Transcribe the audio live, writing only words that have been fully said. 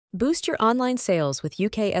Boost your online sales with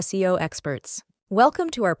UK SEO experts. Welcome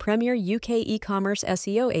to our premier UK E-commerce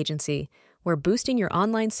SEO agency, where boosting your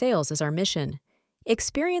online sales is our mission.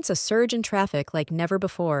 Experience a surge in traffic like never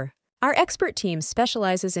before. Our expert team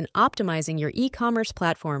specializes in optimizing your e-commerce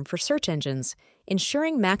platform for search engines,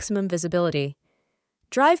 ensuring maximum visibility.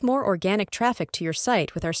 Drive more organic traffic to your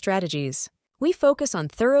site with our strategies. We focus on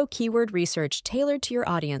thorough keyword research tailored to your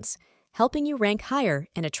audience, helping you rank higher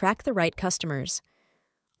and attract the right customers.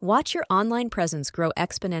 Watch your online presence grow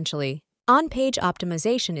exponentially. On-page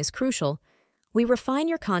optimization is crucial. We refine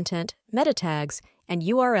your content, meta tags, and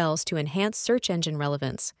URLs to enhance search engine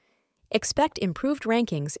relevance. Expect improved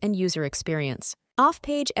rankings and user experience.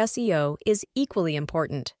 Off-page SEO is equally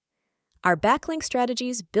important. Our backlink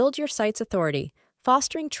strategies build your site's authority,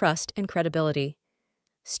 fostering trust and credibility.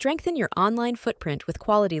 Strengthen your online footprint with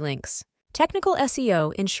quality links. Technical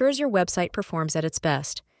SEO ensures your website performs at its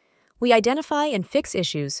best. We identify and fix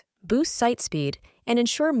issues, boost site speed, and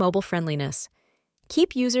ensure mobile friendliness.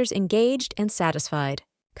 Keep users engaged and satisfied.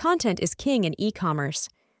 Content is king in e-commerce.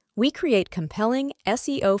 We create compelling,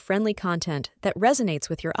 SEO-friendly content that resonates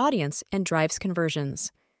with your audience and drives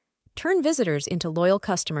conversions. Turn visitors into loyal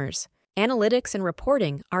customers. Analytics and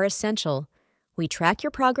reporting are essential. We track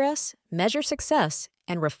your progress, measure success,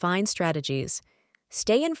 and refine strategies.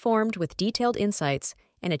 Stay informed with detailed insights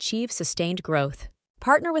and achieve sustained growth.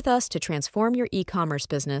 Partner with us to transform your e-commerce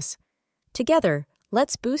business. Together,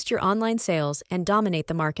 let's boost your online sales and dominate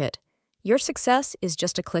the market. Your success is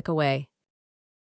just a click away.